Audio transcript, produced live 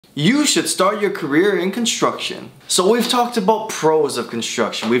You should start your career in construction. So we've talked about pros of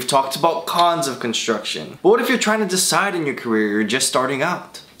construction, we've talked about cons of construction. But what if you're trying to decide in your career, you're just starting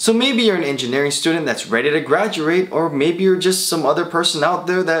out? So maybe you're an engineering student that's ready to graduate, or maybe you're just some other person out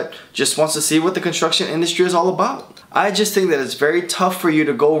there that just wants to see what the construction industry is all about. I just think that it's very tough for you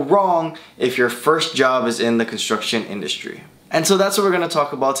to go wrong if your first job is in the construction industry. And so that's what we're going to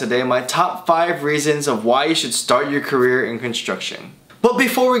talk about today, my top 5 reasons of why you should start your career in construction. But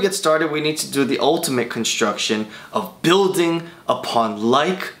before we get started, we need to do the ultimate construction of building upon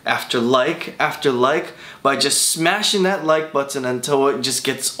like after like after like by just smashing that like button until it just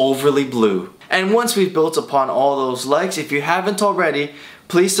gets overly blue. And once we've built upon all those likes, if you haven't already,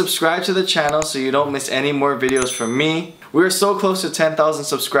 please subscribe to the channel so you don't miss any more videos from me. We're so close to 10,000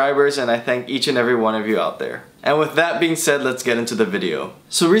 subscribers and I thank each and every one of you out there. And with that being said, let's get into the video.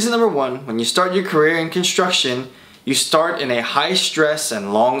 So reason number 1, when you start your career in construction, you start in a high stress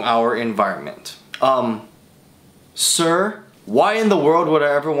and long hour environment. Sir, why in the world would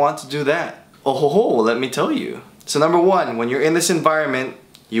I ever want to do that? Oh ho ho, let me tell you. So number 1, when you're in this environment,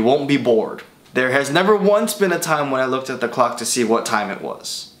 you won't be bored. There has never once been a time when I looked at the clock to see what time it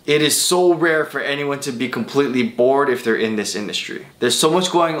was. It is so rare for anyone to be completely bored if they're in this industry. There's so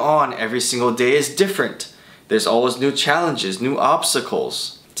much going on, every single day is different. There's always new challenges, new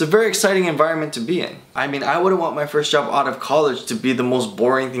obstacles. It's a very exciting environment to be in. I mean, I wouldn't want my first job out of college to be the most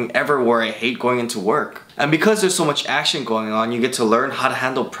boring thing ever where I hate going into work. And because there's so much action going on, you get to learn how to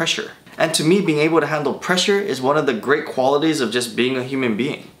handle pressure. And to me, being able to handle pressure is one of the great qualities of just being a human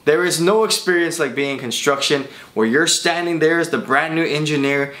being. There is no experience like being in construction where you're standing there as the brand new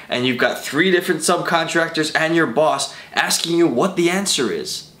engineer and you've got 3 different subcontractors and your boss asking you what the answer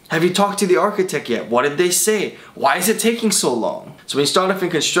is. Have you talked to the architect yet? What did they say? Why is it taking so long? So when you start off in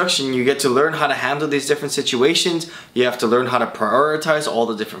construction, you get to learn how to handle these different situations. You have to learn how to prioritize all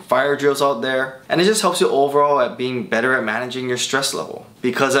the different fire drills out there. And it just helps you overall at being better at managing your stress level.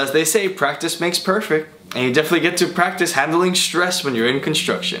 Because as they say, practice makes perfect. And you definitely get to practice handling stress when you're in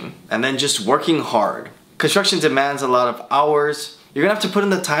construction. And then just working hard. Construction demands a lot of hours. You're gonna have to put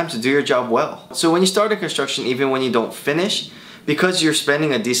in the time to do your job well. So when you start in construction, even when you don't finish, because you're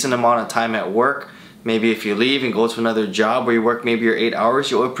spending a decent amount of time at work, maybe if you leave and go to another job where you work maybe your 8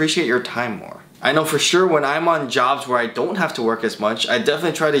 hours, you'll appreciate your time more. I know for sure when I'm on jobs where I don't have to work as much, I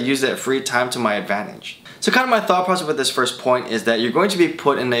definitely try to use that free time to my advantage. So kind of my thought process with this first point is that you're going to be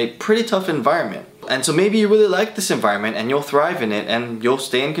put in a pretty tough environment. And so maybe you really like this environment and you'll thrive in it and you'll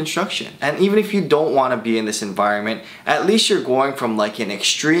stay in construction. And even if you don't want to be in this environment, at least you're going from like an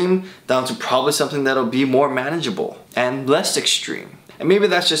extreme down to probably something that'll be more manageable and less extreme. And maybe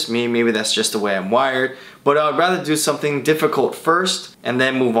that's just me, maybe that's just the way I'm wired, but I would rather do something difficult first and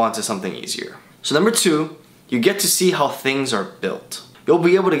then move on to something easier. So number 2, you get to see how things are built. You'll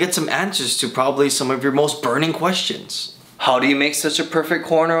be able to get some answers to probably some of your most burning questions. How do you make such a perfect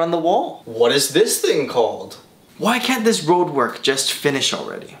corner on the wall? What is this thing called? Why can't this road work just finish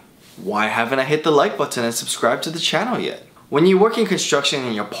already? Why haven't I hit the like button and subscribed to the channel yet? When you work in construction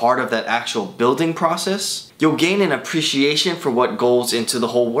and you're part of that actual building process, you'll gain an appreciation for what goes into the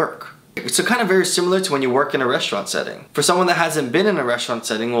whole work. It's kind of very similar to when you work in a restaurant setting. For someone that hasn't been in a restaurant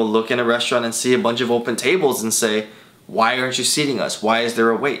setting, will look in a restaurant and see a bunch of open tables and say, why aren't you seating us? Why is there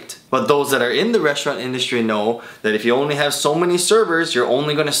a wait? But those that are in the restaurant industry know that if you only have so many servers, you're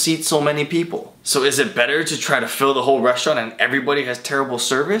only going to seat so many people. So is it better to try to fill the whole restaurant and everybody has terrible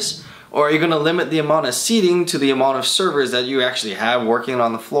service? Or are you going to limit the amount of seating to the amount of servers that you actually have working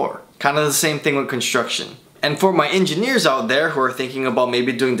on the floor? Kind of the same thing with construction. And for my engineers out there who are thinking about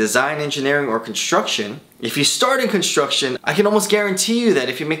maybe doing design engineering or construction, if you start in construction, I can almost guarantee you that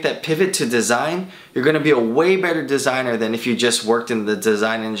if you make that pivot to design, you're going to be a way better designer than if you just worked in the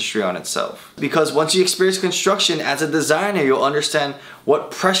design industry on itself. Because once you experience construction as a designer, you'll understand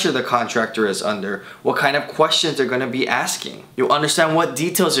what pressure the contractor is under, what kind of questions they're going to be asking. You'll understand what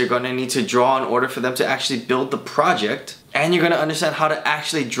details you're going to need to draw in order for them to actually build the project. And you're going to understand how to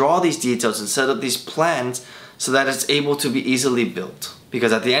actually draw these details and set up these plans so that it's able to be easily built.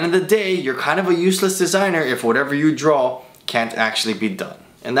 Because at the end of the day, you're kind of a useless designer if whatever you draw can't actually be done.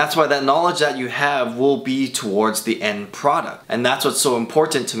 And that's why that knowledge that you have will be towards the end product. And that's what's so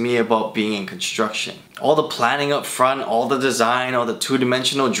important to me about being in construction. All the planning up front, all the design, all the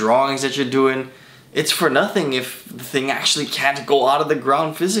two-dimensional drawings that you're doing, it's for nothing if the thing actually can't go out of the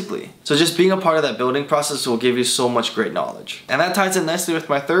ground physically. So just being a part of that building process will give you so much great knowledge. And that ties in nicely with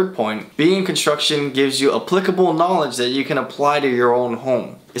my third point. Being in construction gives you applicable knowledge that you can apply to your own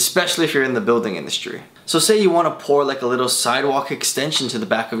home, especially if you're in the building industry. So say you want to pour like a little sidewalk extension to the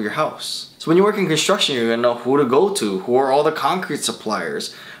back of your house. So when you work in construction, you're gonna know who to go to, who are all the concrete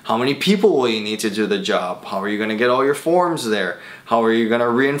suppliers, how many people will you need to do the job, how are you gonna get all your forms there, how are you gonna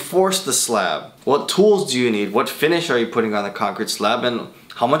reinforce the slab, what tools do you need, what finish are you putting on the concrete slab, and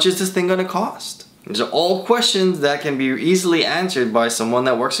how much is this thing gonna cost? These are all questions that can be easily answered by someone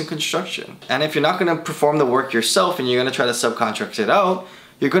that works in construction. And if you're not gonna perform the work yourself and you're gonna try to subcontract it out,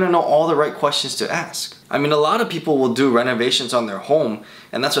 you're gonna know all the right questions to ask. I mean, a lot of people will do renovations on their home,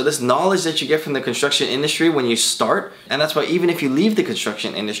 and that's why this knowledge that you get from the construction industry when you start, and that's why even if you leave the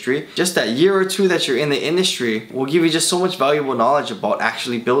construction industry, just that year or two that you're in the industry will give you just so much valuable knowledge about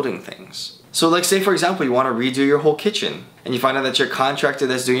actually building things. So like say for example, you want to redo your whole kitchen, and you find out that your contractor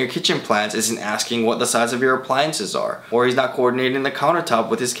that's doing your kitchen plans isn't asking what the size of your appliances are, or he's not coordinating the countertop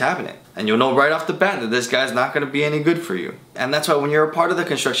with his cabinet. And you'll know right off the bat that this guy's not going to be any good for you. And that's why when you're a part of the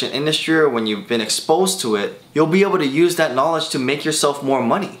construction industry, or when you've been exposed to it, you'll be able to use that knowledge to make yourself more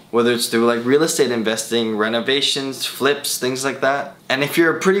money. Whether it's through like real estate investing, renovations, flips, things like that. And if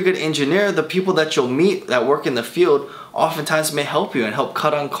you're a pretty good engineer, the people that you'll meet that work in the field oftentimes may help you and help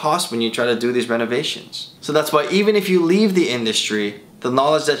cut on costs when you try to do these renovations. So that's why even if you leave the industry, the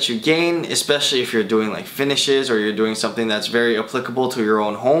knowledge that you gain, especially if you're doing like finishes or you're doing something that's very applicable to your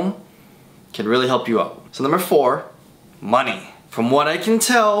own home, can really help you out. So number 4, money. From what I can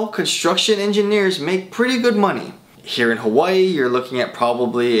tell, construction engineers make pretty good money. Here in Hawaii, you're looking at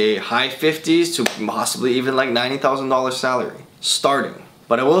probably a high 50s to possibly even like $90,000 salary, starting.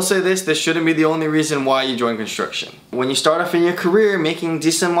 But I will say this shouldn't be the only reason why you join construction. When you start off in your career making a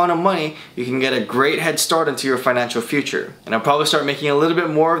decent amount of money, you can get a great head start into your financial future. And I'll probably start making a little bit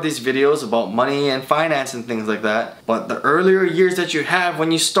more of these videos about money and finance and things like that. But the earlier years that you have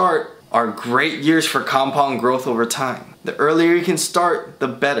when you start are great years for compound growth over time. The earlier you can start, the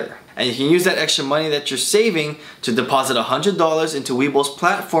better. And you can use that extra money that you're saving to deposit $100 into Weeble's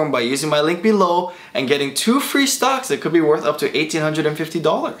platform by using my link below and getting 2 free stocks that could be worth up to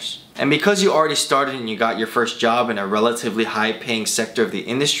 $1,850. And because you already started and you got your first job in a relatively high paying sector of the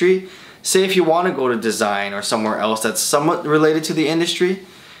industry, say if you want to go to design or somewhere else that's somewhat related to the industry,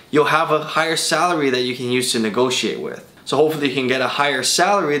 you'll have a higher salary that you can use to negotiate with. So hopefully you can get a higher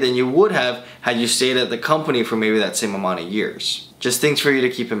salary than you would have had you stayed at the company for maybe that same amount of years. Just things for you to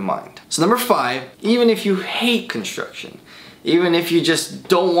keep in mind. So number 5, even if you hate construction, even if you just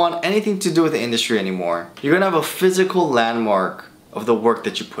don't want anything to do with the industry anymore, you're gonna have a physical landmark of the work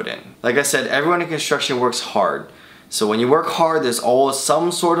that you put in. Like I said, everyone in construction works hard. So when you work hard, there's always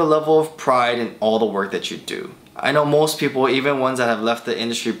some sort of level of pride in all the work that you do. I know most people, even ones that have left the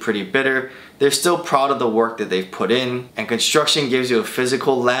industry pretty bitter, they're still proud of the work that they've put in, and construction gives you a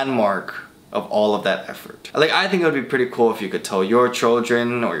physical landmark of all of that effort. Like, I think it would be pretty cool if you could tell your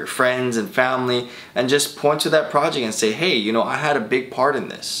children or your friends and family and just point to that project and say, hey, you know, I had a big part in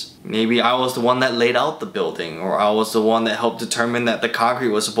this. Maybe I was the one that laid out the building, or I was the one that helped determine that the concrete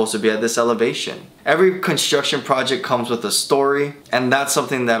was supposed to be at this elevation. Every construction project comes with a story, and that's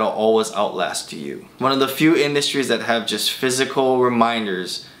something that'll always outlast you. One of the few industries that have just physical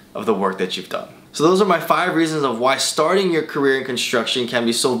reminders of the work that you've done. So those are my 5 reasons of why starting your career in construction can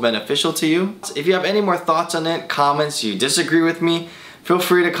be so beneficial to you. If you have any more thoughts on it, comments, you disagree with me, feel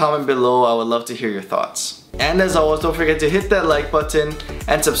free to comment below. I would love to hear your thoughts. And as always, don't forget to hit that like button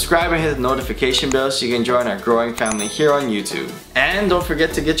and subscribe and hit the notification bell so you can join our growing family here on YouTube. And don't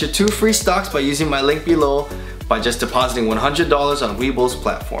forget to get your 2 free stocks by using my link below by just depositing $100 on Weeble's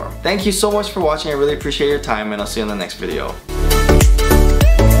platform. Thank you so much for watching. I really appreciate your time, and I'll see you in the next video.